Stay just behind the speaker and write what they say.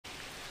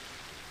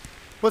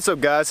What's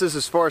up, guys? This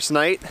is Forrest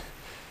Knight,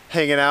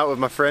 hanging out with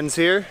my friends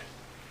here.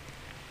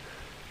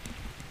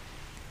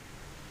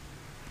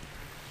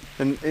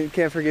 And you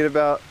can't forget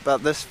about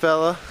this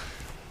fella,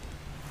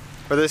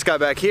 or this guy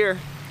back here.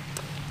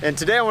 And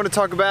today I want to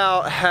talk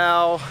about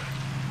how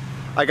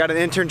I got an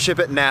internship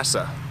at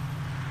NASA.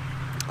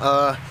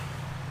 I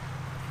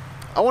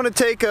want to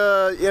take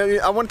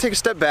a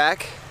step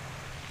back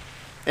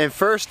and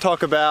first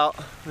talk about,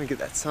 let me get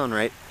that sound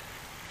right.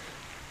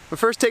 But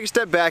first take a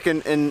step back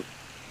and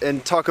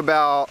talk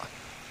about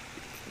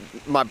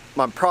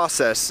my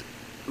process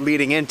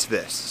leading into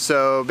this.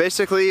 So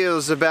basically it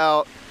was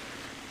about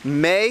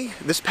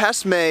this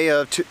past May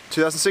of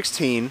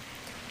 2016,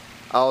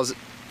 I was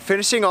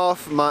finishing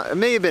off it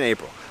may have been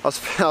April,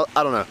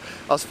 I don't know.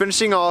 I was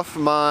finishing off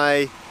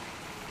my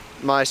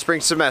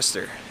spring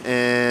semester,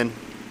 and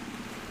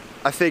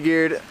I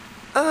figured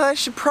I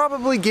should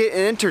probably get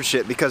an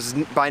internship because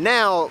by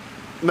now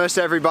most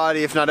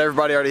everybody, if not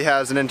everybody, already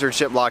has an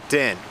internship locked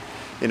in.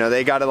 You know,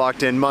 they got it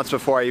locked in months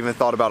before I even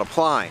thought about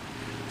applying.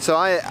 So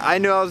I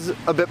knew I was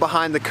a bit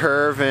behind the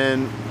curve,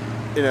 and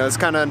you know, it's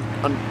kind of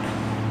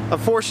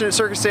unfortunate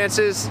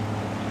circumstances.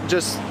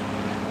 Just,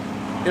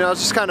 you know, I was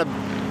just kind of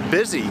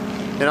busy,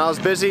 and I was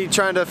busy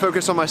trying to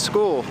focus on my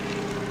school.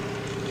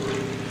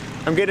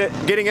 I'm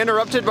getting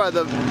interrupted by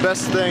the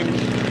best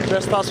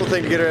possible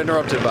thing to get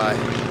interrupted by.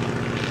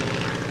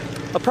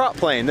 A prop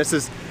plane.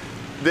 This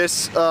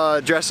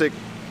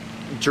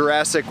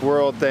Jurassic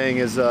World thing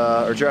is,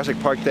 or Jurassic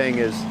Park thing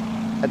is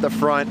at the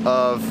front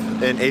of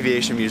an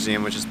aviation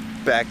museum, which is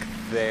back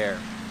there,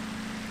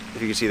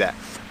 if you can see that.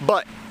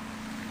 But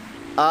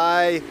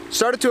I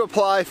started to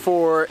apply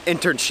for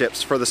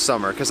internships for the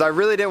summer because I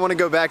really didn't want to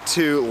go back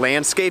to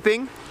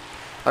landscaping.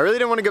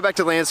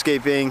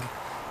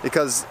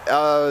 Because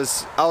I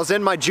was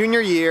in my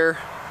junior year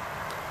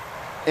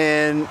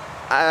and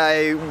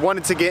I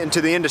wanted to get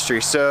into the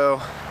industry,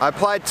 so I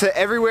applied to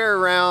everywhere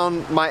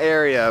around my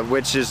area,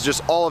 which is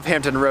just all of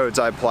Hampton Roads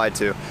I applied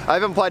to. I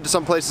haven't applied to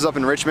some places up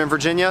in Richmond,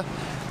 Virginia,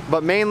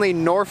 but mainly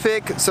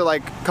Norfolk, so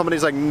like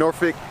companies like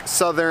Norfolk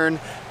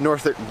Southern,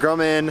 Northrop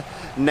Grumman,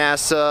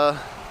 NASA,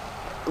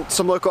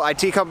 some local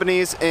IT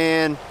companies,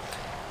 and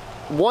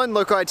one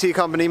local IT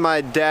company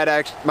my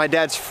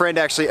dad's friend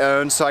actually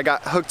owned, so I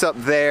got hooked up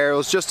there. It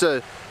was just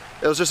a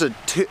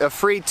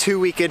free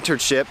 2-week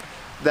internship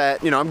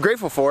that, you know, I'm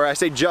grateful for. I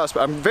say just,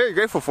 but I'm very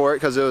grateful for it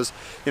because it was,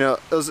 you know,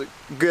 it was a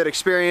good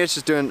experience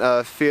just doing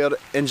field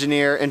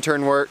engineer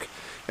intern work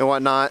and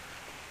whatnot.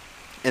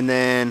 And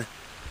then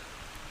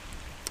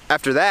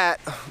after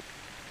that,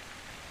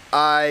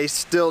 I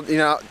still, you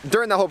know,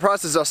 during that whole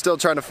process, I was still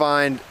trying to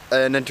find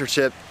an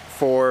internship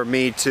for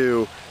me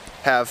to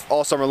have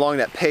all summer long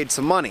that paid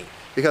some money,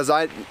 because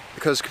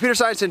computer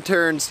science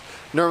interns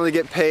normally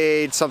get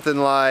paid something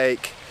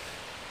like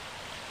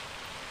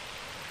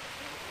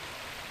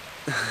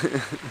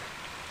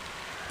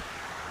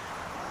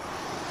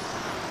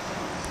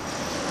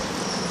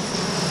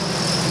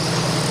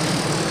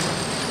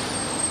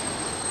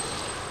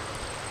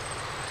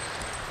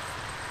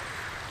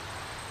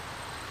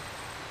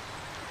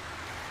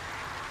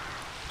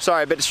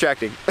sorry, a bit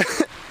distracting.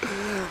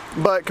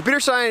 But computer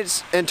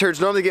science interns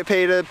normally get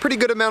paid a pretty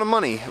good amount of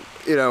money,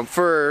 you know,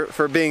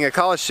 for being a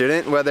college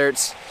student, whether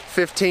it's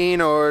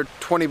 15 or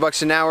 20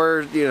 bucks an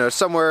hour, you know,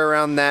 somewhere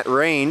around that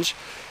range.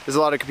 There's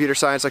a lot of computer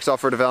science, like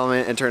software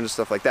development, interns and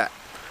stuff like that.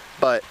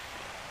 But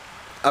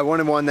I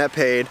wanted one that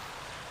paid.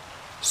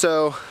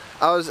 So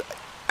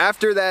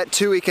after that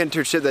 2-week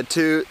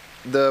internship,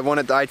 the one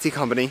at the IT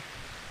company,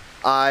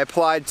 I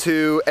applied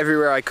to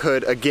everywhere I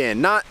could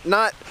again. I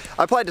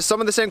applied to some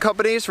of the same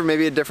companies for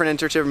maybe a different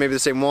internship, or maybe the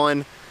same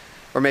one,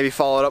 or maybe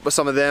followed up with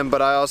some of them,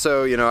 but I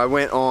also, you know, I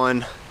went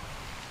on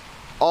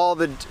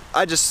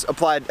I just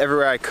applied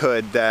everywhere I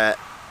could that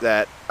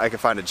I could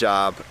find a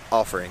job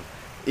offering,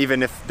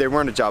 even if they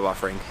weren't a job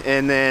offering.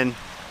 And then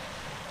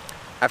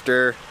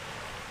after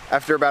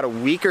about a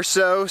week or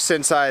so,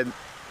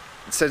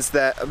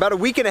 about a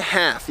week and a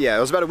half, yeah, it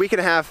was about a week and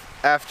a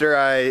half after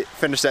I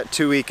finished that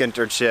 2-week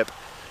internship,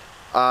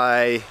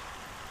 I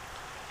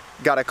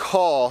got a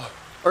call,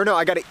 or no,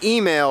 I got an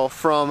email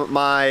from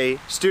my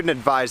student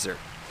advisor.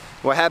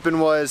 What happened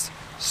was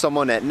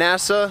someone at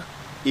NASA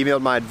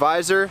emailed my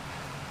advisor.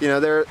 You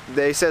know,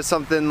 they said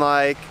something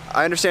like,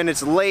 I understand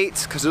it's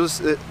late,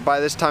 because by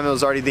this time it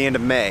was already the end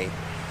of May.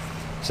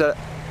 So,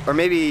 or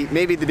maybe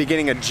the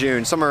beginning of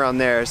June, somewhere around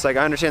there. It's like,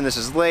 I understand this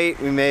is late.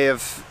 We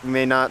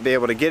may not be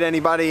able to get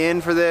anybody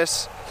in for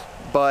this,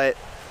 but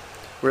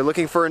we're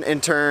looking for an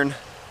intern.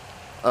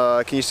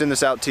 Can you send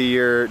this out to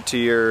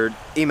your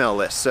email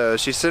list? So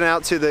she sent it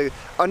out to the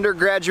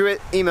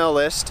undergraduate email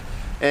list,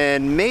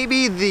 and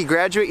maybe the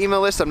graduate email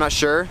list, I'm not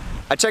sure.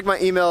 I checked my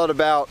email at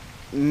about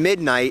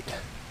midnight,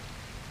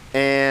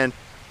 and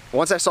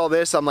once I saw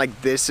this, I'm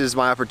like, this is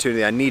my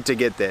opportunity. I need to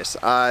get this.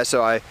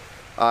 So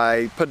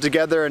I put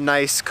together a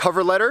nice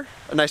cover letter,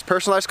 a nice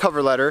personalized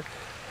cover letter.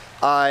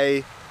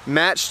 I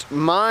matched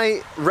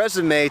my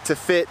resume to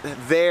fit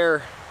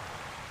their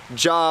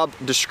job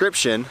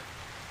description,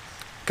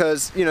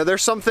 because, you know,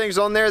 there's some things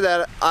on there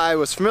that I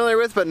was familiar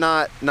with, but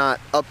not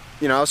up,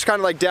 you know, I was kind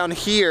of like down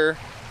here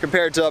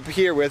compared to up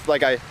here with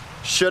like I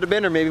should have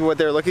been, or maybe what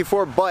they're looking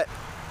for, but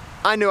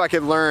I knew I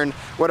could learn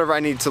whatever I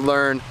needed to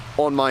learn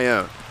on my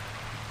own.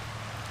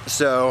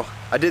 So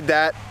I did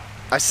that,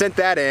 I sent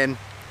that in,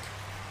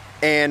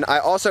 and I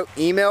also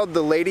emailed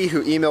the lady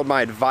who emailed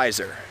my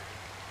advisor,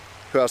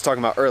 who I was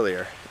talking about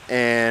earlier,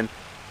 and,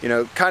 you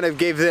know, kind of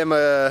gave them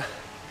a,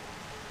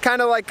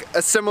 kind of like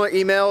a similar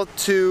email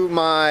to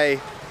my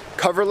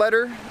cover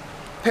letter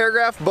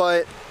paragraph,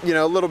 but, you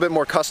know, a little bit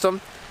more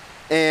custom.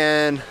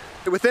 And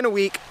within a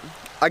week,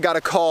 I got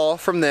a call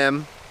from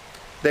them.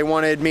 They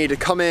wanted me to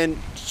come in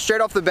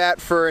straight off the bat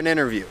for an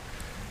interview.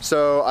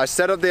 So I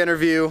set up the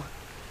interview.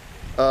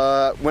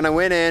 When I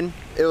went in,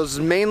 it was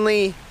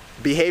mainly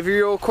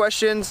behavioral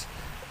questions,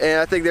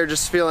 and I think they're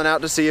just feeling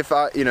out to see if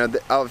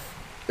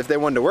if they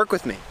wanted to work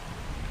with me.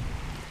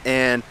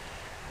 And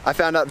I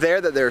found out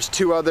there that there's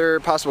 2 other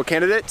possible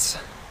candidates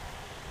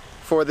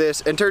for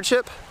this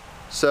internship.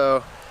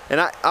 So, and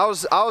I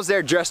was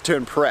there dressed to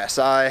impress.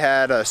 I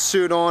had a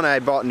suit on, I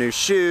bought new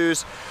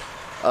shoes,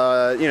 you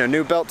know,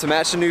 new belt to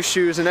match the new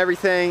shoes and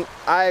everything.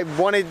 I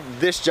wanted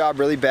this job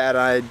really bad.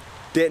 I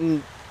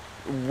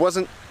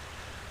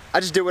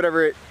just did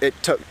whatever it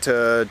took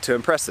to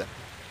impress them.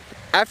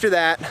 After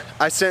that,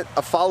 I sent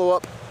a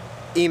follow-up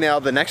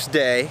email the next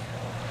day,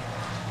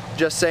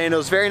 just saying it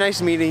was very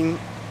nice meeting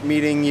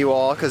you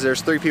all, because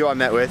there's 3 people I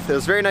met with. It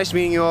was very nice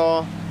meeting you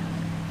all,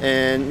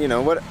 and, you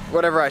know,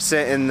 whatever I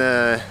sent in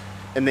the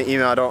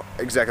email, I don't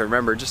exactly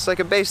remember. Just like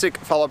a basic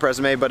follow-up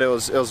resume, but it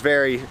was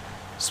very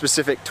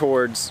specific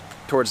towards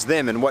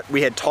them and what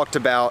we had talked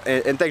about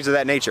and things of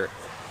that nature.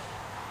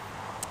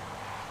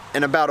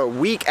 And about a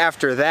week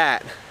after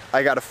that,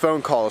 I got a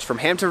phone call from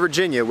Hampton,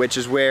 Virginia, which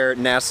is where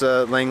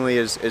NASA Langley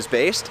is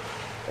based.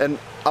 And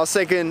I was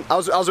thinking, I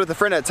was with a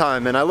friend at the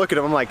time, and I look at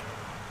him, I'm like,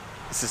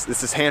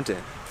 this is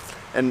Hampton.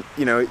 And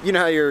you know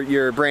how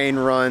your brain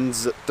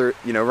runs through,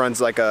 you know,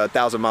 runs like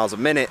 1,000 miles a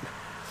minute.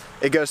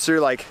 It goes through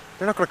like,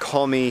 they're not gonna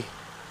call me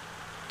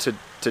to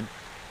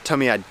tell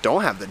me I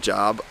don't have the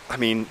job. I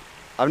mean,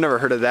 I've never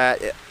heard of that,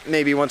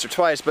 maybe once or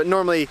twice, but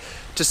normally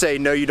to say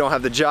no, you don't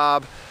have the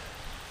job,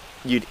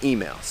 you'd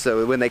email.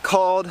 So when they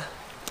called,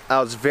 I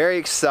was very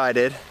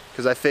excited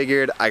because I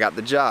figured I got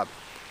the job.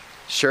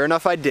 Sure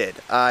enough, I did.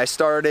 I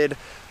started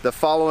the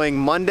following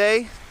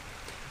Monday,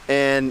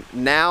 and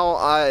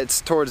now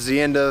it's towards the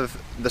end of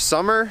the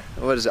summer.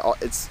 What is it?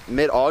 It's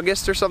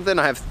mid-August or something.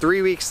 I have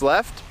 3 weeks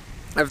left.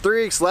 And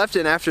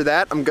after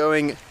that, I'm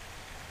going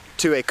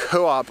to a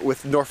co-op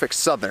with Norfolk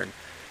Southern.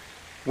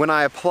 When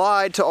I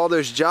applied to all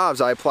those jobs,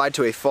 I applied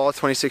to a fall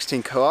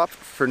 2016 co-op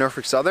for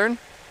Norfolk Southern,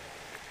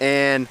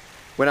 and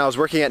when I was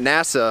working at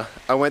NASA,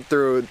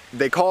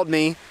 they called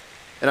me,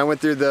 and I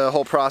went through the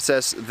whole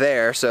process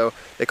there. So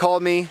they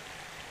called me,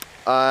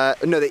 they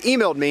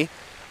emailed me.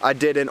 I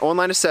did an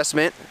online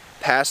assessment,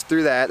 passed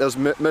through that. That was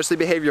mostly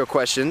behavioral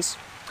questions.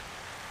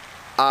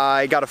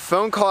 I got a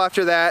phone call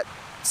after that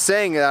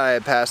saying that I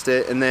had passed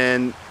it, and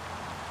then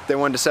they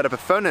wanted to set up a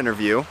phone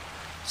interview.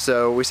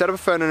 So we set up a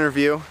phone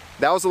interview.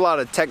 That was a lot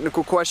of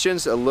technical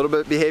questions, a little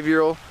bit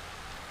behavioral.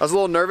 I was a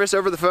little nervous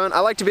over the phone. I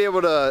like to be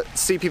able to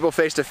see people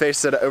face to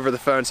face over the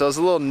phone, so it was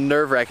a little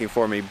nerve-wracking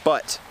for me,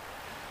 but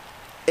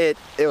it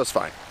was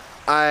fine.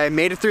 I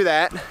made it through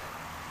that,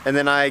 and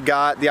then I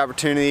got the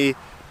opportunity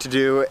to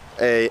do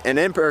an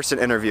in-person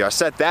interview. I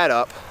set that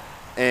up,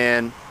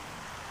 and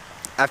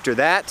after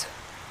that,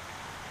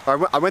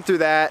 I went through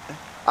that.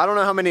 I don't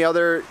know how many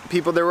other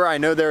people there were. I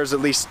know there was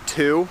at least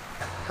 2.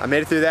 I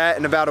made it through that,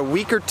 and about a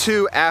week or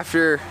 2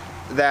 after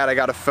that, I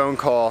got a phone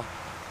call.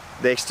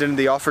 They extended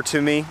the offer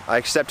to me. I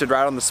accepted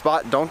right on the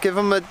spot. Don't give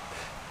them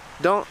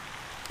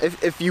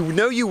if you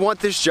know you want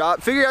this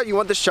job, figure out you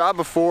want this job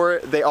before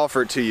they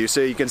offer it to you, so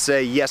you can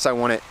say, yes, I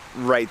want it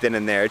right then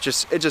and there. It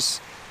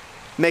just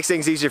makes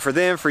things easier for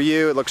them, for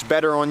you. It looks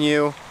better on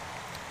you.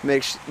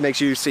 Makes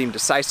you seem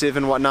decisive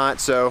and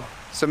whatnot. So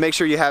make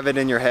sure you have it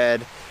in your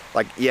head,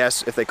 like,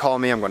 yes, if they call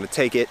me, I'm going to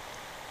take it.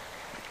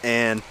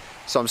 And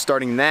so I'm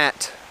starting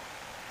that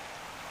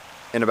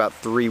in about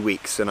 3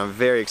 weeks, and I'm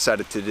very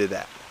excited to do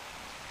that.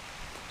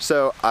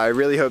 So I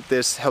really hope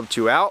this helped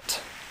you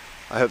out.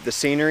 I hope the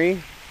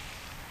scenery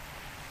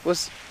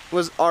was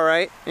all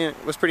right. It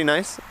was pretty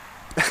nice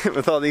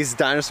with all these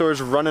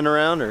dinosaurs running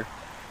around or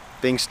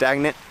being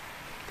stagnant.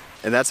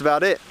 And that's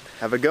about it.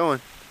 Have a good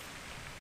one.